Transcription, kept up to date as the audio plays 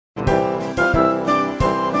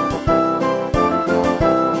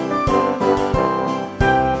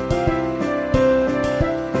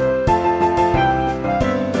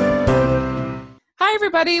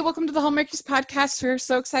everybody. Welcome to the Hallmakers Podcast. We're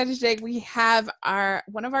so excited today. We have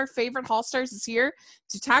one of our favorite Hall stars is here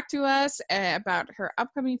to talk to us about her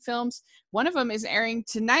upcoming films. One of them is airing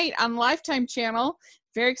tonight on Lifetime Channel.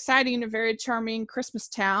 Very exciting, a very charming Christmas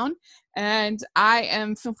Town. And I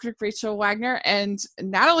am film critic Rachel Wagner, and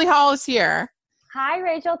Natalie Hall is here. Hi,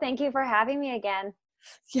 Rachel. Thank you for having me again.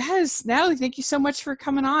 Yes, Natalie, thank you so much for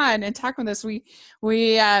coming on and talking with us. We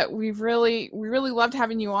really loved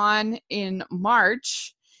having you on in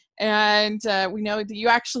March, and we know that you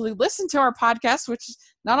actually listen to our podcast, which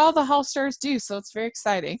not all the Hall stars do, so it's very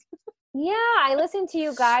exciting. Yeah, I listen to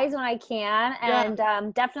you guys when I can,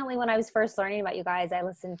 and definitely when I was first learning about you guys, I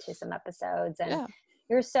listened to some episodes, and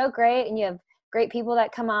you're so great, and you have great people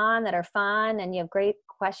that come on that are fun, and you have great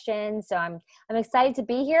questions. So I'm excited to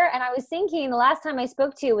be here. And I was thinking the last time I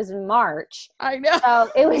spoke to you was in March. I know.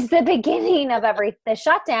 So it was the beginning of the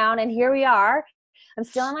shutdown, and here we are. I'm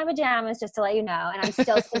still in my pajamas, just to let you know, and I'm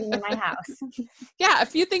still sitting in my house. Yeah, a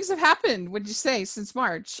few things have happened, would you say, since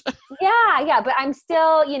March? Yeah, but I'm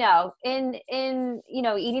still, in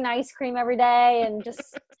eating ice cream every day and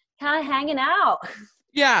just kind of hanging out.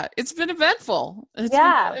 Yeah, it's been eventful.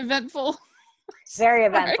 Eventful. Very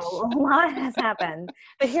eventful. A lot has happened.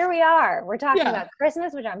 But here we are. We're talking about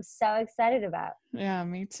Christmas, which I'm so excited about. Yeah,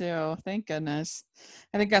 me too. Thank goodness.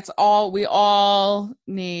 I think that's all we all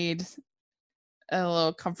need. A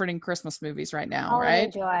little comforting Christmas movies right now,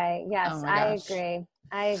 right? Joy. Yes, oh I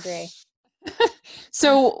agree.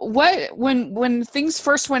 So when things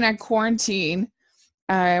first went on quarantine,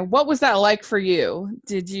 what was that like for you?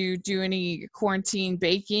 Did you do any quarantine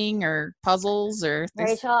baking or puzzles or things?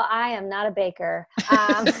 Rachel, I am not a baker.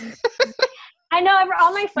 I know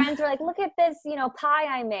all my friends were like, look at this, pie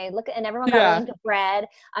I made. And everyone got into bread.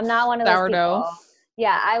 I'm not one of those people.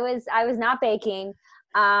 Yeah, I was not baking.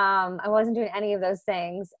 I wasn't doing any of those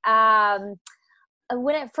things.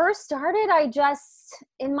 When it first started,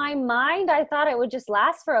 in my mind, I thought it would just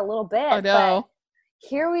last for a little bit. Oh, no. But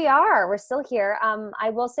here we are. We're still here. I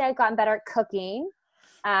will say I've gotten better at cooking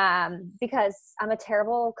because I'm a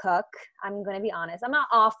terrible cook. I'm going to be honest. I'm not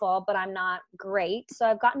awful, but I'm not great. So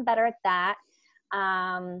I've gotten better at that.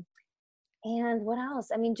 And what else?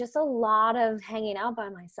 I mean, just a lot of hanging out by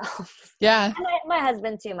myself. Yeah. And my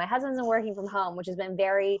husband too. My husband's been working from home, which has been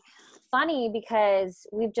very funny because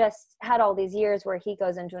we've just had all these years where he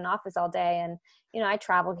goes into an office all day and, I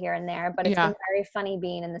travel here and there, but it's been very funny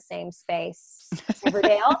being in the same space every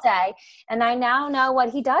day, all day. And I now know what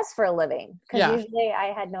he does for a living because usually I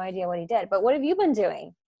had no idea what he did. But what have you been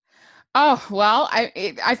doing? Oh, well,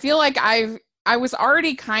 I feel like I was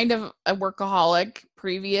already kind of a workaholic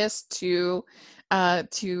previous to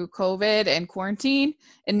COVID and quarantine.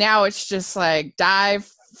 And now it's just like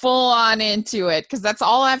dive full on into it because that's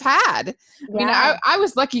all I've had. I mean, I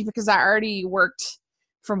was lucky because I already worked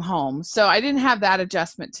from home, so I didn't have that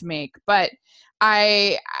adjustment to make. But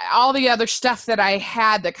all the other stuff that I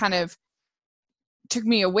had that kind of took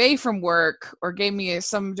me away from work or gave me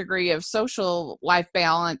some degree of social life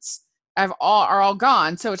balance are all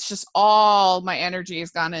gone. So it's just all my energy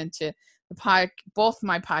has gone into both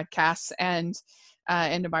my podcasts and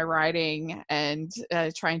into my writing and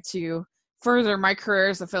trying to further my career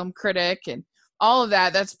as a film critic and all of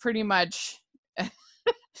that. That's pretty much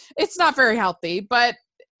it's not very healthy, but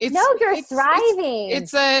you're thriving.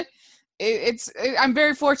 I'm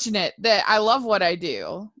very fortunate that I love what I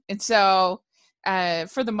do. And so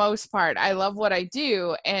for the most part, I love what I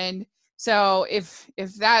do. And so if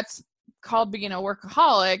that's called being a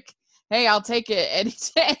workaholic, hey, I'll take it any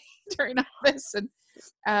day during all this.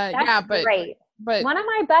 And great. But one of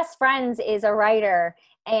my best friends is a writer,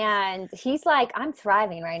 and he's like, I'm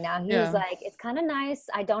thriving right now. He was like, it's kind of nice.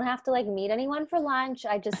 I don't have to meet anyone for lunch.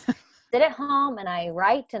 I just sit at home and I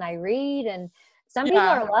write and I read, and some people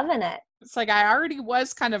are loving it. It's like I already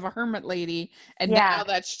was kind of a hermit lady, and now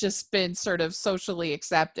that's just been sort of socially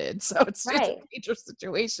accepted. So it's just a major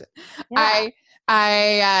situation. Yeah.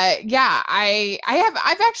 I've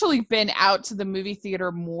actually been out to the movie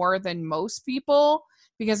theater more than most people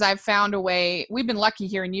because I've found a way. We've been lucky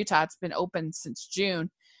here in Utah. It's been open since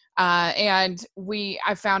June. And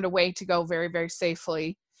I found a way to go very, very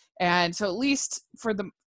safely. And so at least for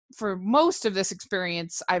most of this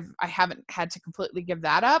experience, I haven't had to completely give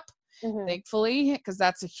that up. Mm-hmm. Thankfully, because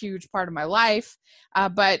that's a huge part of my life.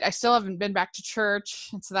 But I still haven't been back to church.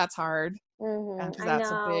 And so that's hard. Mm-hmm.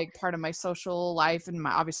 That's a big part of my social life and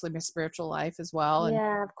obviously my spiritual life as well. And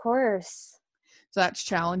yeah, of course. So that's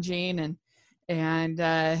challenging. And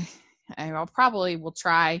I probably will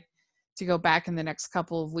try to go back in the next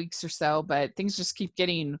couple of weeks or so, but things just keep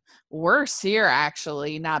getting worse here,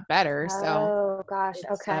 actually, not better. Oh, gosh.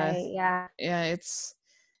 Okay. Yeah. Yeah. It's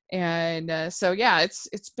And so yeah,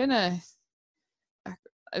 it's been a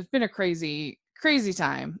crazy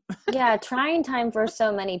time. Yeah, trying time for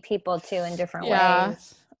so many people too in different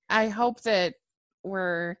ways. I hope that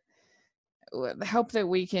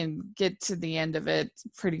we can get to the end of it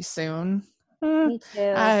pretty soon. Me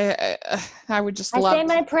too. I would just I say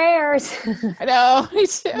my prayers. I know, me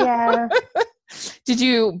too. Yeah. Did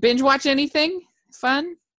you binge watch anything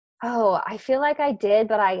fun? Oh, I feel like I did,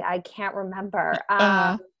 but I can't remember.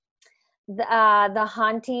 The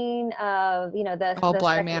Haunting of, the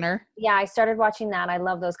Bly Manor. Yeah, I started watching that. I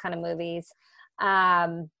love those kind of movies.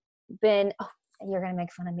 You're gonna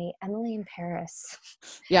make fun of me, Emily in Paris.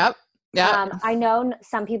 Yep. I know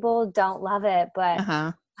some people don't love it, but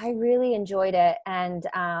I really enjoyed it. And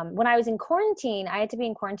when I was in quarantine, I had to be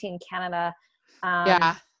in quarantine in Canada.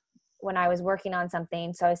 When I was working on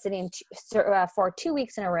something, so I was sitting for 2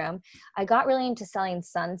 weeks in a room. I got really into Selling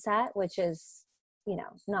Sunset, which is,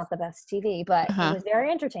 not the best TV, but it was very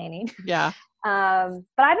entertaining. Yeah. But I've been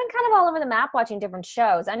kind of all over the map watching different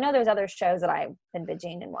shows. I know there's other shows that I've been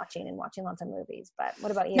binging and watching lots of movies. But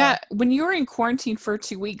what about you? Yeah, when you were in quarantine for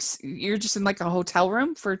 2 weeks, you're just in like a hotel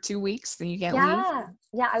room for 2 weeks, then you can't leave?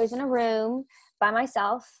 Yeah, I was in a room by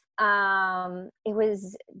myself. It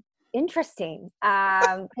was interesting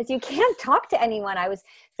because you can't talk to anyone. I was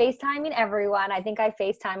FaceTiming everyone. I think I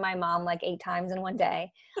FaceTimed my mom like 8 times in one day.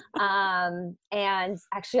 And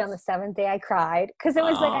actually on the 7th day I cried because it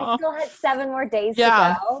was like I still had 7 more days to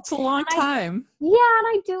go. It's a long time. And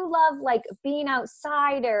I do love like being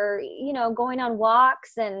outside or going on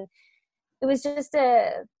walks, and it was just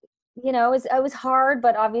it was hard,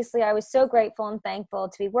 but obviously I was so grateful and thankful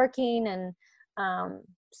to be working, and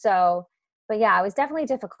but yeah, it was definitely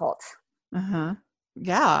difficult.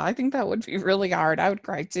 Yeah, I think that would be really hard. I would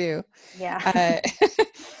cry too. Yeah.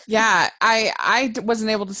 Yeah, I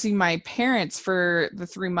wasn't able to see my parents for the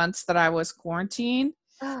 3 months that I was quarantined.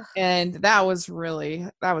 And that was really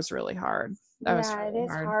hard. It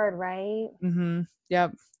is hard, right?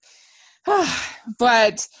 Yep.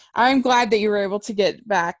 But I'm glad that you were able to get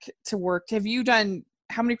back to work.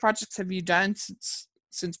 How many projects have you done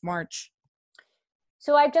since March?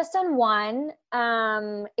 So I've just done one.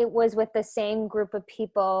 It was with the same group of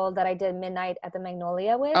people that I did Midnight at the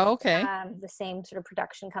Magnolia with. Oh, okay. The same sort of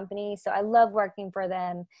production company. So I love working for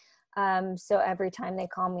them. So every time they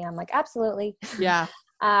call me, I'm like, absolutely. Yeah.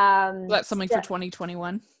 That's something for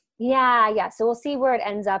 2021. Yeah. So we'll see where it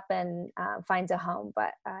ends up and finds a home.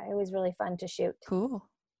 But it was really fun to shoot. Cool.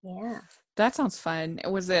 Yeah. That sounds fun.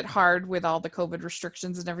 Was it hard with all the COVID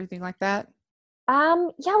restrictions and everything like that?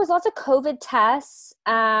 Yeah, it was lots of COVID tests,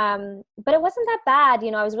 but it wasn't that bad.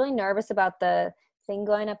 I was really nervous about the thing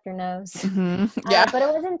going up your nose. Yeah. But it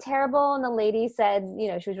wasn't terrible. And the lady said,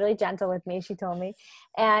 she was really gentle with me. She told me,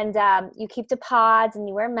 and you keep to pods and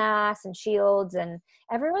you wear masks and shields, and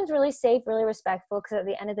everyone's really safe, really respectful. Because at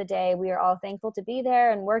the end of the day, we are all thankful to be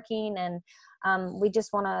there and working, and we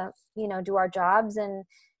just want to, do our jobs and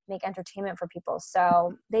make entertainment for people.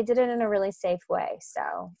 So they did it in a really safe way.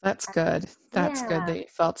 So that's good. That's good that you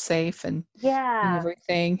felt safe and and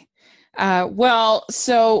everything.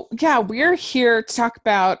 So we're here to talk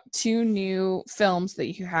about 2 new films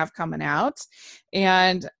that you have coming out,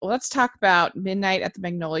 and let's talk about Midnight at the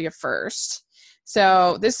Magnolia first.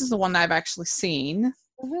 So this is the one I've actually seen,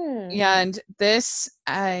 and this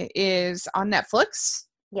is on Netflix.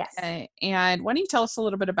 Yes. And why don't you tell us a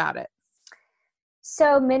little bit about it?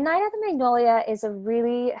 So Midnight at the Magnolia is a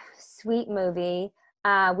really sweet movie.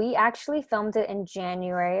 We actually filmed it in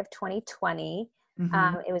January of 2020.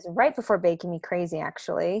 It was right before Baking Me Crazy,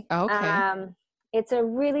 actually. Okay. It's a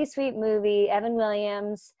really sweet movie. Evan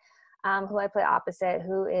Williams, who I play opposite,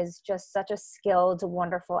 who is just such a skilled,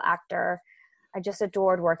 wonderful actor. I just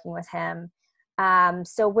adored working with him.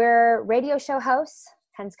 So we're radio show hosts,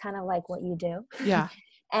 hence kind of like what you do. Yeah.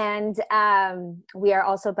 And we are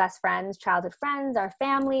also best friends, childhood friends. Our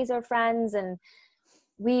families are friends, and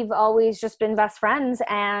we've always just been best friends.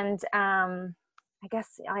 And I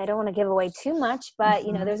guess I don't want to give away too much, but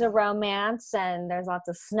there's a romance, and there's lots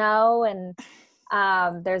of snow, and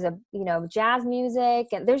there's a jazz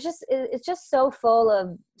music, and it's just so full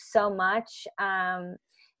of so much.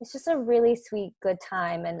 It's just a really sweet, good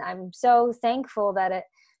time, and I'm so thankful that it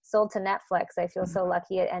sold to Netflix. I feel so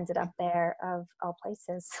lucky it ended up there, of all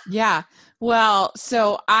places. Yeah. Well,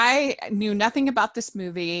 so I knew nothing about this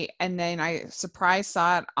movie, and then I surprise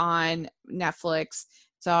saw it on Netflix.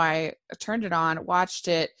 So I turned it on, watched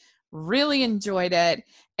it, really enjoyed it.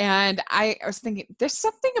 And I was thinking, there's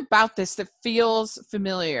something about this that feels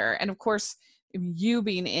familiar. And of course, you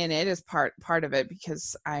being in it is part of it,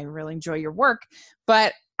 because I really enjoy your work.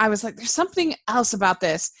 But I was like, there's something else about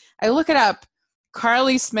this. I look it up.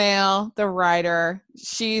 Carly Smale, the writer,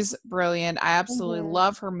 she's brilliant. I absolutely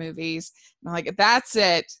love her movies. I'm like, that's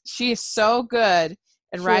it. She is so good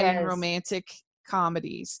at writing romantic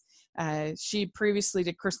comedies. She previously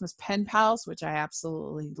did Christmas Pen Pals, which I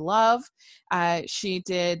absolutely love. She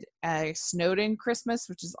did Snowden Christmas,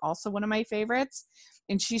 which is also one of my favorites.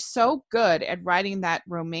 And she's so good at writing that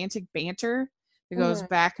romantic banter that goes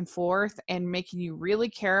back and forth and making you really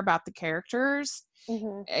care about the characters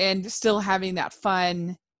and still having that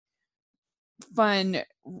fun,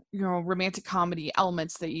 romantic comedy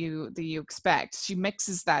elements that you expect. She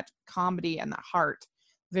mixes that comedy and that heart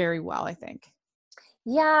very well, I think.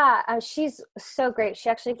 Yeah, she's so great. She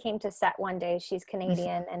actually came to set one day. She's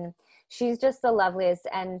Canadian and she's just the loveliest.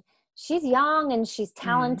 And she's young and she's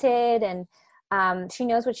talented and she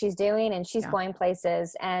knows what she's doing and she's going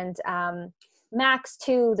places. And Max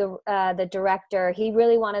too, the director, he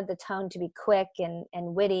really wanted the tone to be quick and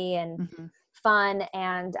witty and fun.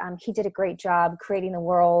 And he did a great job creating the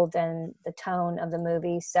world and the tone of the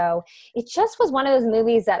movie. So it just was one of those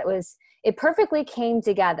movies that it perfectly came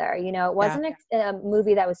together. It wasn't a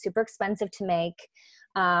movie that was super expensive to make.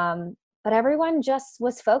 But everyone just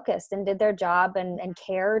was focused and did their job and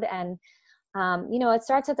cared. And, it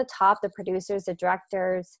starts at the top, the producers, the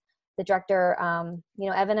directors, the director,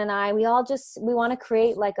 Evan and I, we want to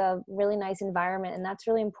create like a really nice environment. And that's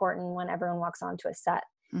really important when everyone walks onto a set,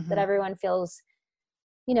 that everyone feels,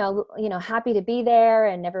 happy to be there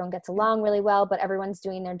and everyone gets along really well, but everyone's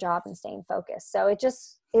doing their job and staying focused. So it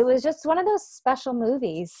was just one of those special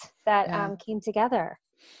movies that came together.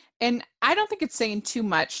 And I don't think it's saying too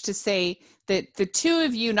much to say that the two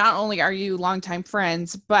of you, not only are you longtime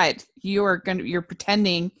friends, but you're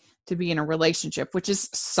pretending to be in a relationship, which is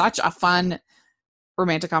such a fun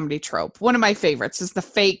romantic comedy trope. One of my favorites is the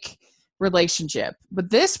fake relationship.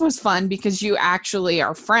 But this was fun because you actually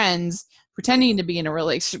are friends pretending to be in a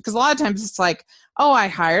relationship. Because a lot of times it's like, oh, I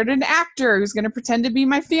hired an actor who's going to pretend to be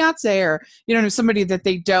my fiance, or, somebody that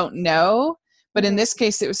they don't know. But in this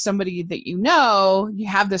case, it was somebody that you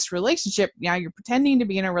have this relationship. Now you're pretending to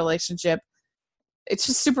be in a relationship. It's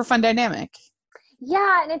just super fun dynamic.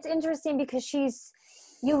 Yeah, and it's interesting because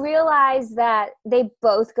you realize that they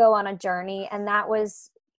both go on a journey. And that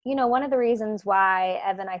was, one of the reasons why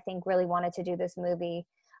Evan, I think, really wanted to do this movie.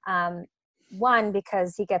 One,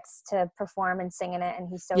 because he gets to perform and sing in it, and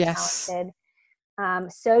he's so talented,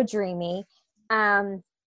 so dreamy.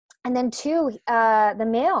 And then two, the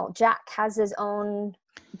male, Jack, has his own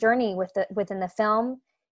journey within the film.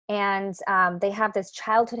 And they have this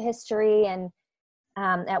childhood history. And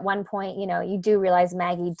at one point, you do realize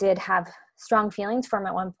Maggie did have strong feelings for him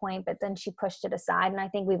at one point, but then she pushed it aside. And I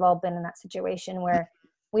think we've all been in that situation where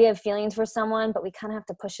we have feelings for someone, but we kind of have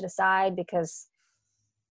to push it aside because,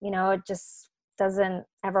 it just doesn't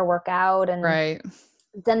ever work out. And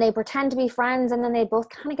then they pretend to be friends and then they both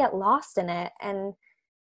kind of get lost in it. And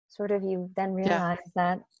sort of you then realize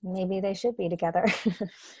that maybe they should be together.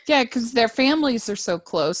 Yeah, because their families are so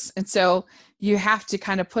close. And so you have to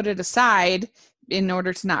kind of put it aside in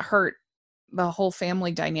order to not hurt the whole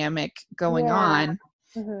family dynamic going on.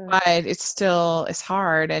 But it's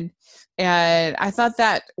hard. And I thought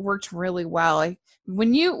that worked really well.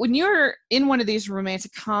 When you're in one of these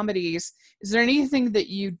romantic comedies, is there anything that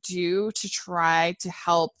you do to try to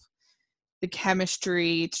help the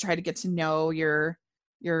chemistry, to try to get to know your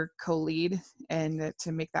co-lead and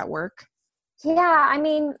to make that work? Yeah, I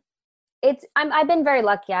mean, I've been very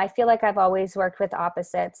lucky. I feel like I've always worked with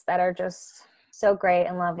opposites that are just so great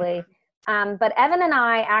and lovely. But Evan and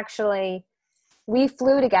I actually, we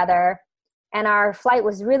flew together and our flight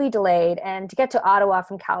was really delayed. And to get to Ottawa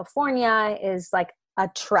from California is like a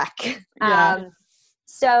trek.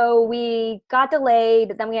 So we got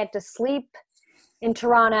delayed. Then we had to sleep in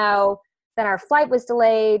Toronto. Then our flight was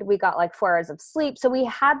delayed. We got like 4 hours of sleep. So we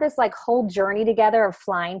had this like whole journey together of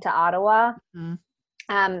flying to Ottawa.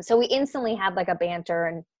 So we instantly had like a banter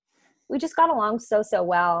and we just got along so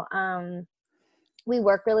well. We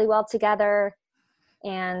work really well together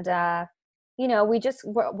and, we just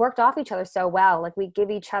worked off each other so well. Like we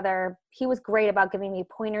give each other, he was great about giving me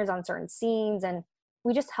pointers on certain scenes and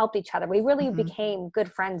we just helped each other. We really became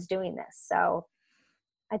good friends doing this. So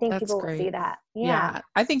I think people will see that. Yeah,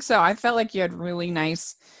 I think so. I felt like you had really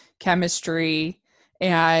nice chemistry,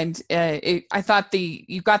 and I thought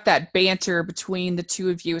you got that banter between the two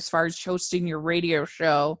of you as far as hosting your radio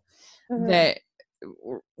show. I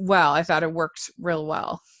thought it worked real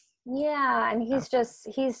well. Yeah, and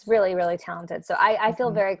he's really, really talented. So I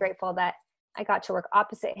feel very grateful that I got to work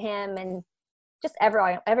opposite him, and just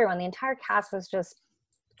everyone. The entire cast was just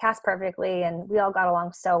cast perfectly, and we all got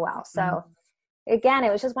along so well. So again,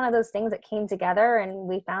 it was just one of those things that came together, and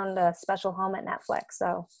we found a special home at Netflix.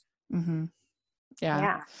 So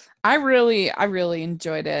yeah. I really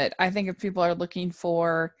enjoyed it. I think if people are looking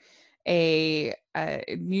for a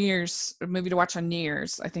New Year's movie to watch on New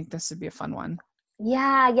Year's, I think this would be a fun one.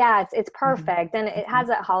 Yeah, it's perfect, and it has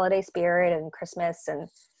that holiday spirit and Christmas and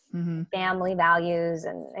family values,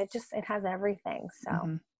 and it has everything.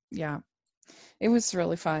 So yeah, it was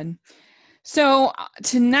really fun. So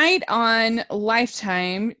tonight on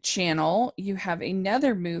Lifetime Channel, you have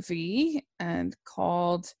another movie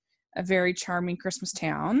called A Very Charming Christmas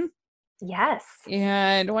Town. Yes.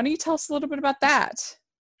 And why don't you tell us a little bit about that?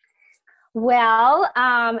 Well,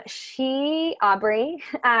 Aubrey,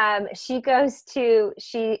 she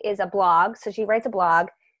is a blog, so she writes a blog.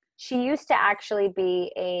 She used to actually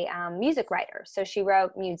be a music writer. So she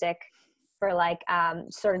wrote music for like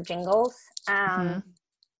sort of jingles.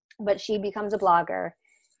 But she becomes a blogger.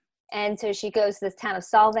 And so she goes to this town of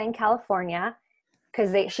Solvang, California,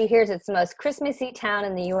 because she hears it's the most Christmassy town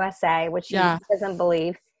in the USA, which she doesn't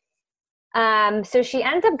believe. So she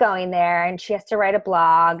ends up going there, and she has to write a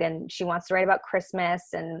blog, and she wants to write about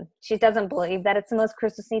Christmas, and she doesn't believe that it's the most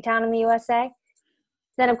Christmassy town in the USA.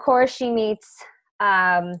 Then, of course, she meets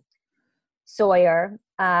Sawyer,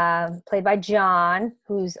 played by John,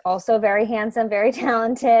 who's also very handsome, very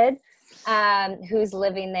talented, who's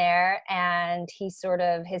living there, and his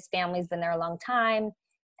family's been there a long time,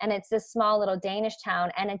 and it's this small little Danish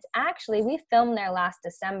town, and it's actually, we filmed there last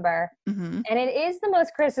December, and it is the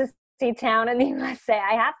most Christmassy town in the USA.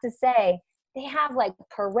 I have to say, they have like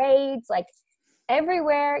parades, like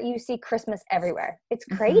everywhere you see Christmas everywhere. It's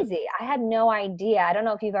crazy. I had no idea. I don't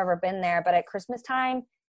know if you've ever been there, but at Christmas time,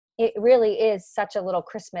 it really is such a little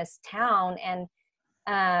Christmas town, and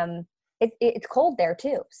it's cold there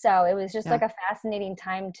too. So it was just like a fascinating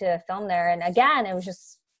time to film there. And again, it was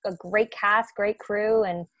just a great cast, great crew.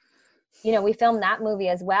 And, we filmed that movie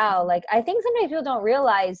as well. Like, I think sometimes people don't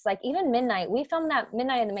realize, like, even Midnight, we filmed that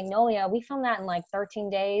Midnight in the Magnolia. We filmed that in like 13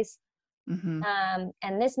 days.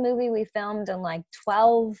 And this movie we filmed in like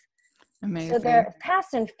 12. Amazing. So they're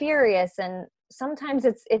fast and furious. And sometimes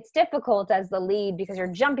it's difficult as the lead because you're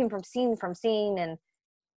jumping from scene, and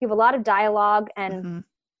you have a lot of dialogue, and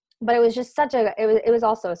but it was just it was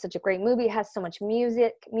also such a great movie. It has so much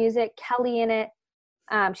music, Kelly in it.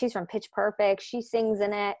 She's from Pitch Perfect. She sings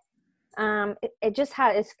in it.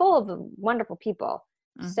 It's full of wonderful people.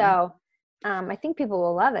 So I think people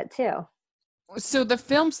will love it too. So the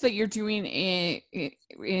films that you're doing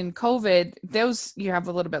in COVID, those you have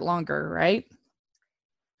a little bit longer, right?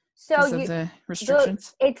 So the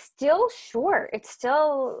restrictions? It's still short. It's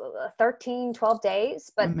still 13, 12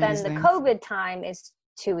 days, but then the COVID time is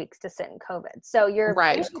 2 weeks to sit in COVID. So you're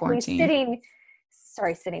basically quarantine.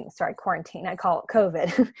 Quarantine. I call it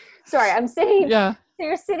COVID. Sorry, I'm sitting. Yeah. So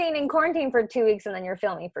you're sitting in quarantine for 2 weeks, and then you're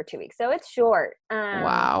filming for 2 weeks. So it's short.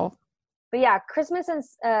 Wow. But yeah, Christmas and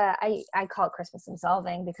I call it Christmas in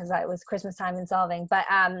Solvang because it was Christmas time in Solvang. But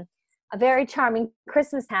A Very Charming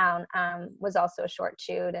Christmas Town was also a short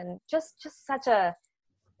shoot, and just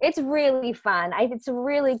it's really fun. It's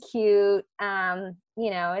really cute.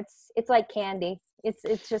 It's like candy.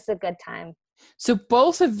 It's just a good time. So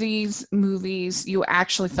both of these movies, you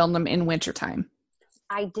actually filmed them in wintertime.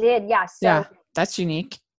 I did, yeah. So that's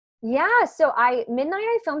unique. Yeah, so Midnight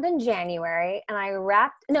I filmed in January, and I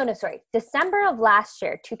December of last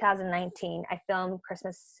year, 2019, I filmed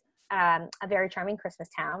A Very Charming Christmas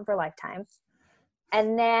Town for Lifetime.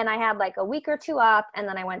 And then I had like a week or two up, and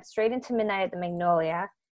then I went straight into Midnight at the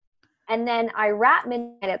Magnolia. And then I wrapped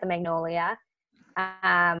Midnight at the Magnolia.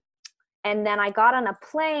 And then I got on a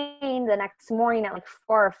plane the next morning at like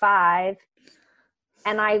 4 or 5,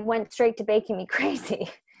 and I went straight to Baking Me Crazy.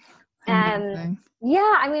 And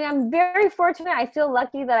yeah, I mean, I'm very fortunate. I feel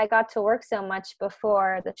lucky that I got to work so much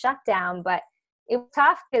before the shutdown, but it was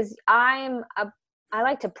tough because I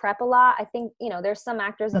like to prep a lot. I think, there's some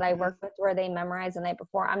actors that I work with where they memorize the night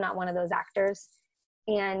before. I'm not one of those actors.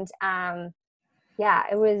 And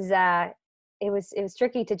it was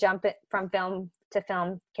tricky to jump it from film to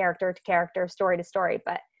film, character to character, story to story.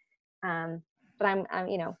 But I'm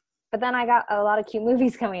but then I got a lot of cute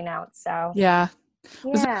movies coming out. So yeah.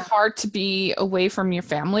 Was it hard to be away from your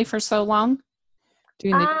family for so long?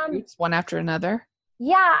 Doing the shoots one after another?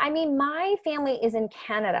 Yeah, I mean, my family is in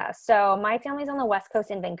Canada. So my family's on the West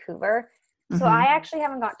Coast in Vancouver. So I actually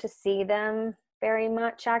haven't got to see them very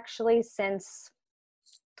much actually since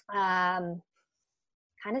kind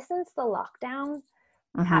of since the lockdown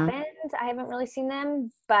happened. I haven't really seen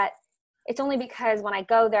them, but it's only because when I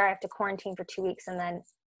go there, I have to quarantine for 2 weeks, and then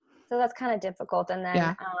So that's kind of difficult. And then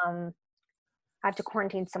Yeah. I have to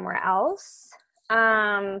quarantine somewhere else.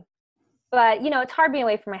 But, it's hard being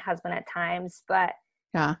away from my husband at times. But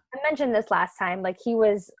Yeah. I mentioned this last time, like he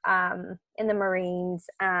was in the Marines.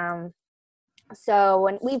 So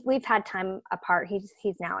when we've had time apart, he's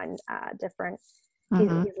now in different,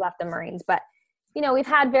 he's left the Marines, but we've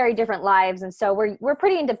had very different lives. And so we're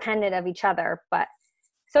pretty independent of each other, but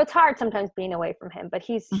so it's hard sometimes being away from him, but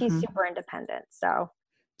he's super independent. So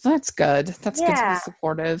that's good. That's good to be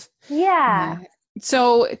supportive. Yeah.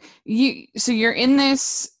 So you're in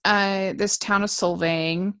this this town of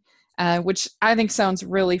Solvang, which I think sounds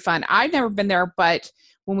really fun. I've never been there, but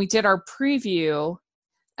when we did our preview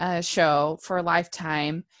show for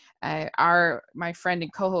Lifetime, my friend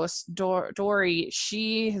and co-host Dory,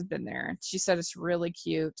 she has been there. She said it's really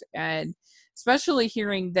cute, and especially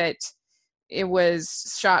hearing that it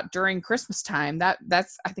was shot during Christmas time.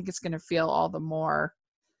 That's I think it's going to feel all the more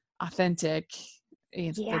authentic.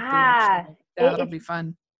 Yeah, that'll be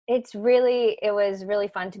fun. It was really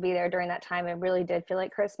fun to be there during that time. It really did feel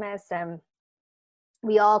like Christmas, and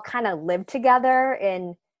we all kind of lived together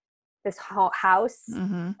in this whole house.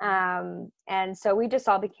 And so we just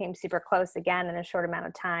all became super close again in a short amount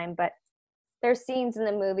of time. But there's scenes in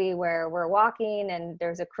the movie where we're walking and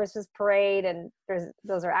there's a Christmas parade, and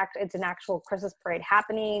it's an actual Christmas parade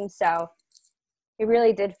happening. So it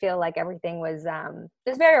really did feel like everything was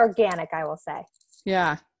very organic, I will say.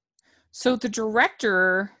 Yeah. So the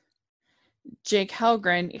director, Jake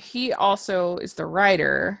Helgren, he also is the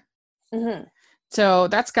writer. So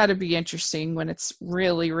that's got to be interesting when it's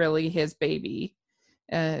really, really his baby,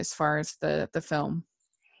 as far as the film.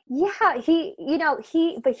 Yeah,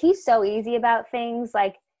 but he's so easy about things.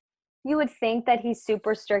 Like, you would think that he's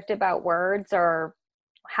super strict about words or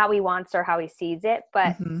how he wants or how he sees it,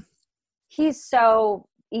 but he's so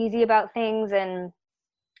easy about things and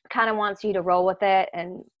kind of wants you to roll with it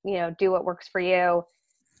and, do what works for you.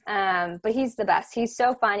 But he's the best. He's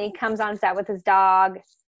so funny. He comes on set with his dog,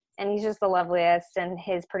 and he's just the loveliest. And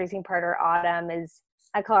his producing partner, Autumn,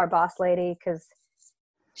 I call her boss lady because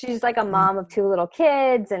she's like a mom of 2 little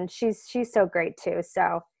kids, and she's so great too.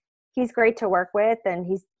 So he's great to work with, and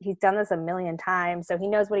he's done this a million times, so he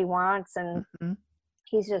knows what he wants, and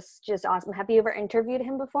he's just awesome. Have you ever interviewed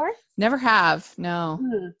him before? Never have. No,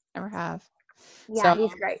 never have. Yeah, so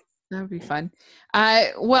he's great. That would be fun.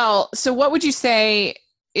 So what would you say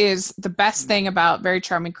is the best thing about Very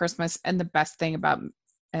Charming Christmas and the best thing about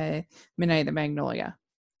Midnight at the Magnolia?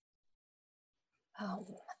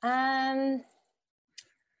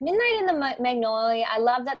 Midnight in the Magnolia, I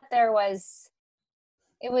love that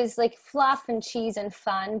it was like fluff and cheese and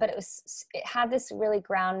fun, but it had this really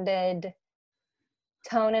grounded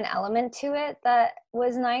tone and element to it that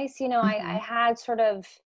was nice. I had sort of,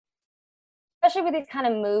 especially with these kind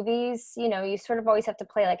of movies, you sort of always have to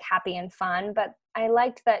play like happy and fun, but I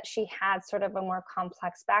liked that she had sort of a more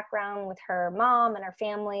complex background with her mom and her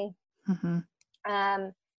family.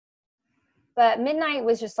 But Midnight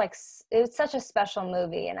was just like, it was such a special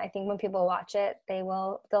movie. And I think when people watch it,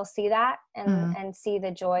 they'll see that and see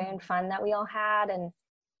the joy and fun that we all had, and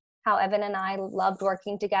how Evan and I loved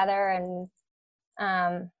working together. And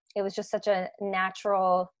it was just such a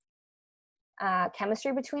natural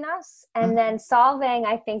chemistry between us. And then Solvang,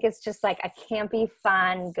 I think, is just like a campy,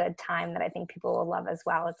 fun, good time that I think people will love as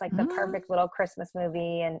well. It's like the perfect little Christmas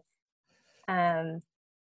movie, and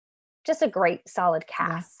just a great solid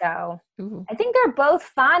cast. So I think they're both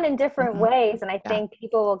fun in different ways, and I think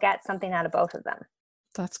people will get something out of both of them.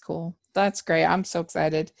 That's cool. That's great. I'm so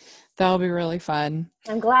excited. That'll be really fun.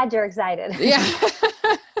 I'm glad you're excited. Yeah.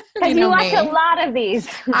 Because you watch a lot of these.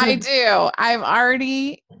 I do. I've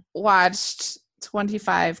already watched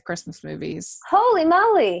 25 Christmas movies. Holy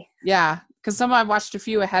moly. Yeah. Because some I've watched a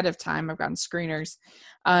few ahead of time. I've gotten screeners.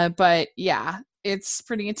 But yeah, it's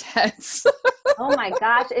pretty intense. Oh my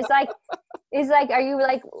gosh. It's like, are you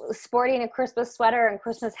like sporting a Christmas sweater and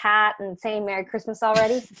Christmas hat and saying Merry Christmas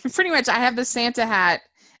already? Pretty much. I have the Santa hat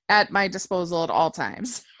at my disposal at all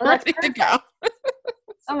times. Well, ready to go.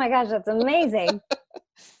 Oh my gosh, that's amazing.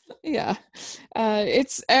 Yeah. I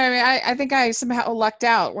think I somehow lucked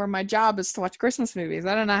out where my job is to watch Christmas movies.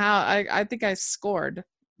 I don't know how. I think I scored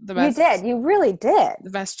the best. You did. You really did. The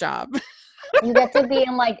best job. You get to be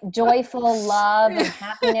in like joyful love and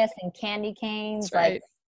happiness and candy canes. That's right.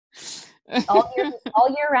 Like all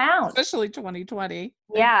year round. Especially 2020.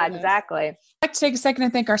 Yeah, exactly. I'd like to take a second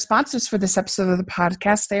and thank our sponsors for this episode of the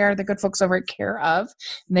podcast. They are the good folks over at Care of,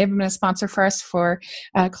 and they've been a sponsor for us for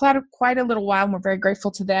quite a little while, and we're very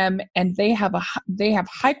grateful to them. And they have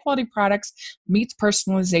high quality products, meets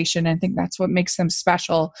personalization. I think that's what makes them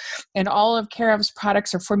special. And all of Care of's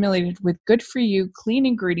products are formulated with good for you, clean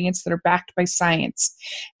ingredients that are backed by science.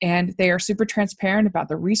 And they are super transparent about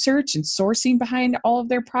the research and sourcing behind all of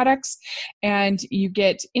their products. And you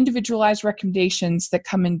get individualized recommendations that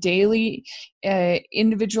come in daily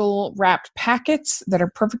individual wrapped packets that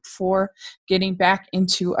are perfect for getting back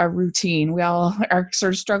into a routine. We all are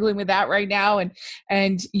sort of struggling with that right now,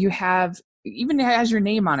 and you have, even has your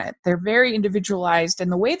name on it. They're very individualized,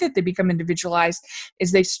 and the way that they become individualized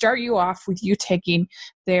is they start you off with you taking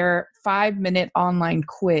their 5-minute online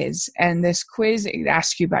quiz. And this quiz, it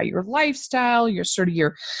asks you about your lifestyle,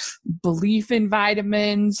 your belief in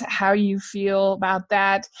vitamins, how you feel about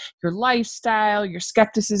that, your lifestyle, your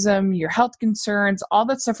skepticism, your health concerns, all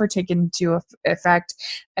that stuff are taken into effect.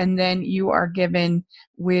 And then you are given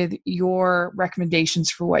with your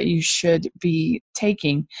recommendations for what you should be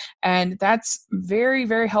taking. And that's very,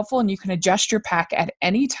 very helpful. And you can adjust your pack at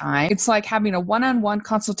any time. It's like having a one-on-one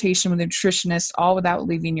consultation with a nutritionist, all without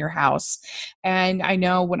leaving your house. And I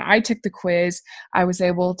know when I took the quiz, I was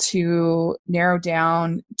able to narrow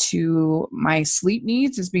down to my sleep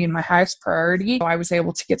needs as being my highest priority. So I was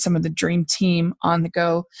able to get some of the Dream Team on the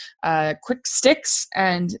go quick sticks,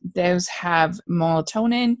 and those have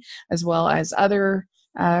melatonin as well as other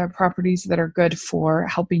properties that are good for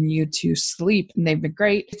helping you to sleep, and they've been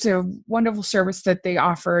great. It's a wonderful service that they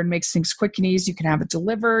offer and makes things quick and easy. You can have it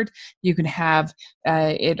delivered, you can have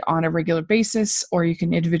it on a regular basis, or you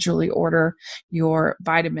can individually order your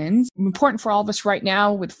vitamins. Important for all of us right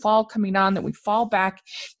now with fall coming on that we fall back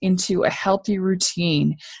into a healthy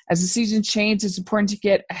routine. As the season changes, it's important to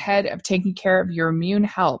get ahead of taking care of your immune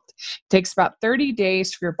health. It takes about 30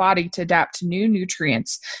 days for your body to adapt to new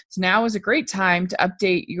nutrients. So now is a great time to update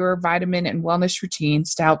your vitamin and wellness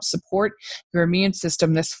routines to help support your immune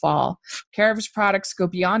system this fall. Care of's products go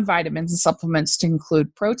beyond vitamins and supplements to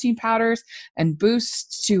include protein powders and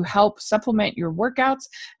boosts to help supplement your workouts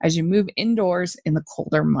as you move indoors in the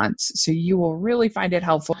colder months. So you will really find it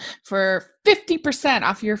helpful. For 50%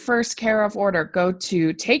 off your first Care of order, go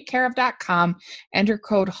to takecareof.com, enter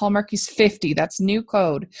code Hallmarkies50. That's new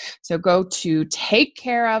code. So go to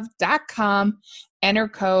takecareof.com, enter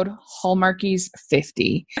code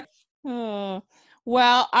Hallmarkies50. Oh,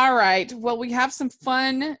 well, all right. Well, we have some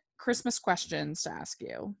fun Christmas questions to ask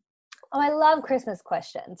you. Oh, I love Christmas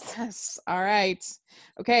questions. Yes. All right.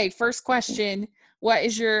 Okay. First question. What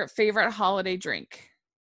is your favorite holiday drink?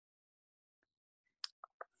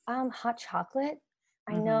 Hot chocolate.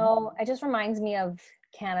 I know it just reminds me of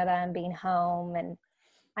Canada and being home, and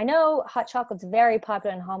I know hot chocolate's very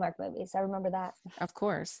popular in Hallmark movies. I remember that. Of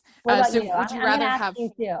course. What about so you? would you rather have?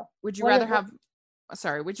 Would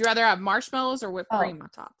you rather have marshmallows or whipped cream on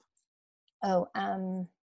top?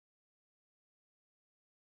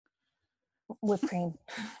 Whipped cream.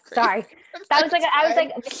 Sorry, that was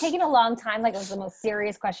I was taking a long time. Like it was the most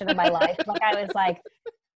serious question of my life. Like I was like,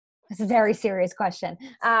 it's a very serious question.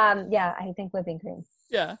 Yeah, I think whipping cream.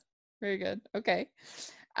 Yeah, very good. Okay.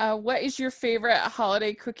 What is your favorite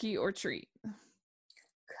holiday cookie or treat?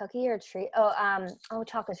 Cookie or treat?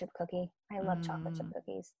 Chocolate chip cookie. I love chocolate chip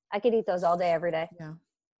cookies. I could eat those all day, every day.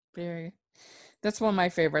 Yeah, that's one of my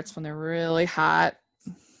favorites when they're really hot.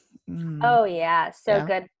 Oh yeah, so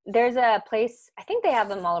good. There's a place, I think they have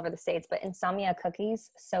them all over the States, but Insomnia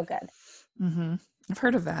Cookies, so good. I've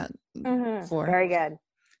heard of that before. Very good.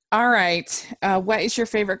 All right. What is your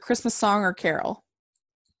favorite Christmas song or carol?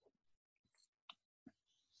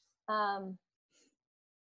 I'll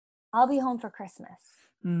Be Home for Christmas.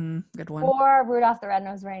 Good one. Or Rudolph the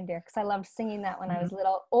Red-Nosed Reindeer, because I loved singing that when I was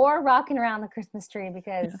little. Or Rocking Around the Christmas Tree,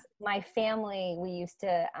 because my family, we used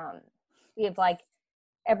to, we have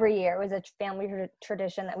every year, it was a family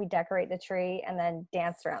tradition that we decorate the tree and then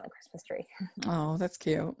dance around the Christmas tree. Oh, that's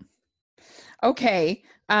cute. Okay.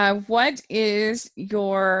 What is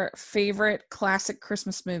your favorite classic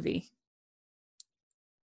Christmas movie?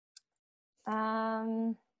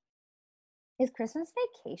 Is Christmas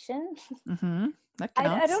Vacation? That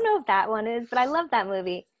counts. I don't know if that one is, but I love that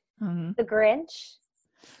movie. The Grinch.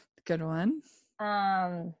 Good one.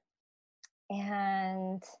 And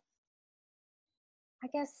I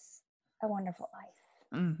guess A Wonderful Life.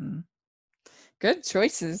 Good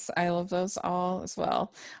choices. I love those all as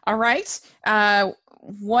well. All right.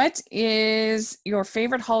 What is your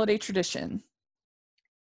favorite holiday tradition?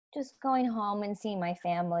 Just going home and seeing my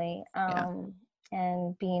family,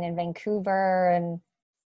 and being in Vancouver and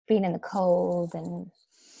being in the cold and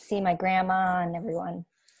seeing my grandma and everyone.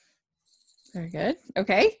 Very good.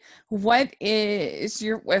 Okay. What is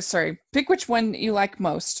your, pick which one you like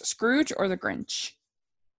most, Scrooge or the Grinch?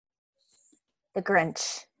 The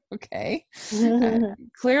Grinch. Okay.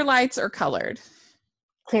 Clear lights or colored?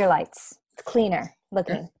 Clear lights. It's cleaner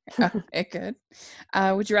looking. Okay, good.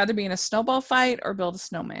 Would you rather be in a snowball fight or build a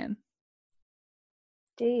snowman?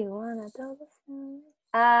 Do you want to build a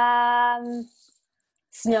snowman?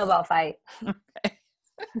 Snowball fight. Okay.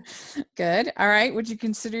 Good. All right. Would you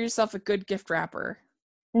consider yourself a good gift wrapper?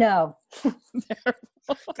 No.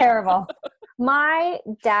 Terrible. My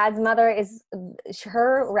dad's mother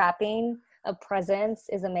her wrapping of presents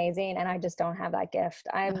is amazing, and I just don't have that gift.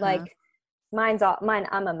 I'm like, mine,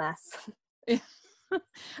 I'm a mess.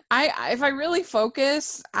 If I really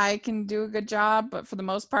focus, I can do a good job, but for the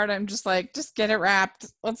most part, I'm just like, just get it wrapped.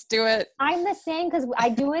 Let's do it. I'm the same because I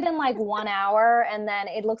do it in like 1 hour, and then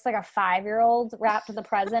it looks like a 5-year-old wrapped the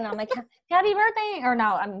present. I'm like, happy birthday, or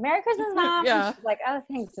no, Merry Christmas, Mom. Yeah. She's like, oh,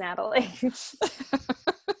 thanks, Natalie.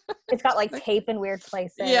 It's got like tape in weird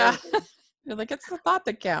places. Yeah. You're like, it's the thought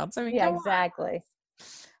that counts. I mean, yeah, exactly.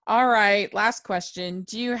 All right. Last question.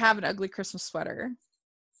 Do you have an ugly Christmas sweater?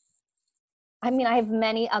 I mean, I have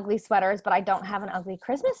many ugly sweaters, but I don't have an ugly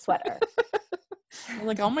Christmas sweater.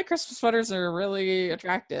 Like, all my Christmas sweaters are really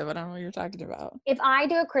attractive. I don't know what you're talking about. If I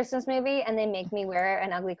do a Christmas movie and they make me wear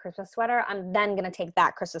an ugly Christmas sweater, I'm then going to take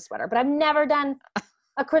that Christmas sweater. But I've never done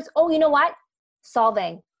a Christmas. Oh, you know what?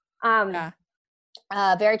 Solving.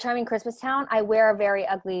 Very Charming Christmas Town. I wear a very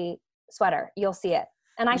ugly sweater. You'll see it.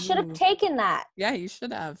 And I should have taken that. Yeah, you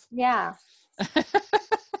should have. Yeah.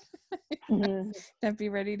 And be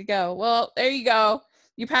ready to go. Well, there you go.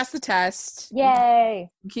 You passed the test. Yay.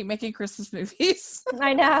 You keep making Christmas movies.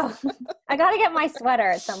 I know. I got to get my sweater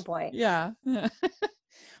at some point. Yeah.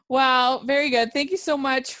 Well, very good. Thank you so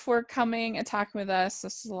much for coming and talking with us.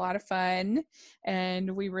 This is a lot of fun,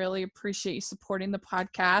 and we really appreciate you supporting the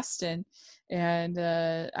podcast. And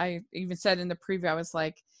I even said in the preview, I was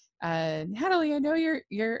like, Natalie, I know you're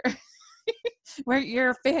you're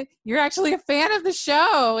a fan. You're actually a fan of the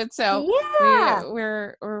show, and so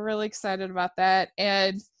we're really excited about that.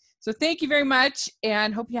 And so, thank you very much,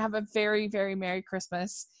 and hope you have a very, very Merry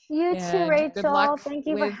Christmas. You too, Rachel. Thank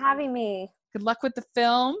you for having me. Good luck with the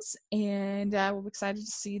films, and we're excited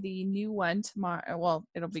to see the new one tomorrow. Well,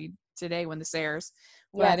 it'll be today when this airs,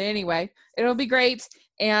 but anyway, it'll be great.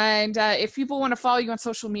 And if people want to follow you on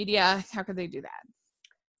social media, how can they do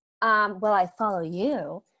that? Well, I follow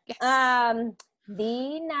you. Yes.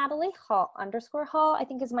 The Natalie Hall _Hall, I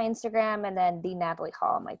think is my Instagram, and then the Natalie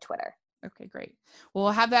Hall on my Twitter. Okay, great. Well,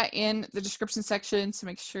 we'll have that in the description section, so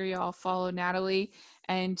make sure you all follow Natalie,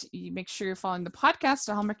 and you make sure you're following the podcast,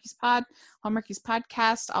 Hallmarkies Pod, Hallmarkies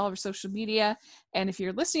Podcast, all over social media. And if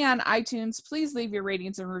you're listening on iTunes, please leave your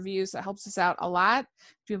ratings and reviews. That helps us out a lot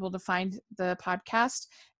to be able to find the podcast.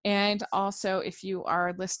 And also, if you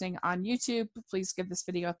are listening on YouTube, please give this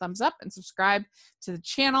video a thumbs up and subscribe to the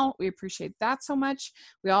channel. We appreciate that so much.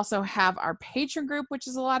 We also have our Patreon group, which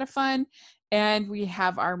is a lot of fun. And we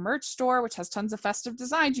have our merch store, which has tons of festive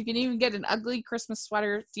designs. You can even get an ugly Christmas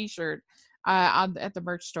sweater t-shirt at the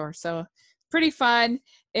merch store. So pretty fun.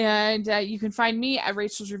 And you can find me at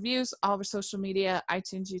Rachel's Reviews, all over social media,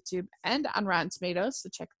 iTunes, YouTube, and on Rotten Tomatoes. So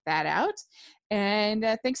check that out. And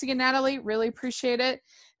thanks again, Natalie. Really appreciate it.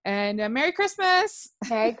 And Merry Christmas.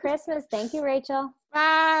 Merry Christmas. Thank you, Rachel.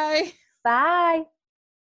 Bye. Bye.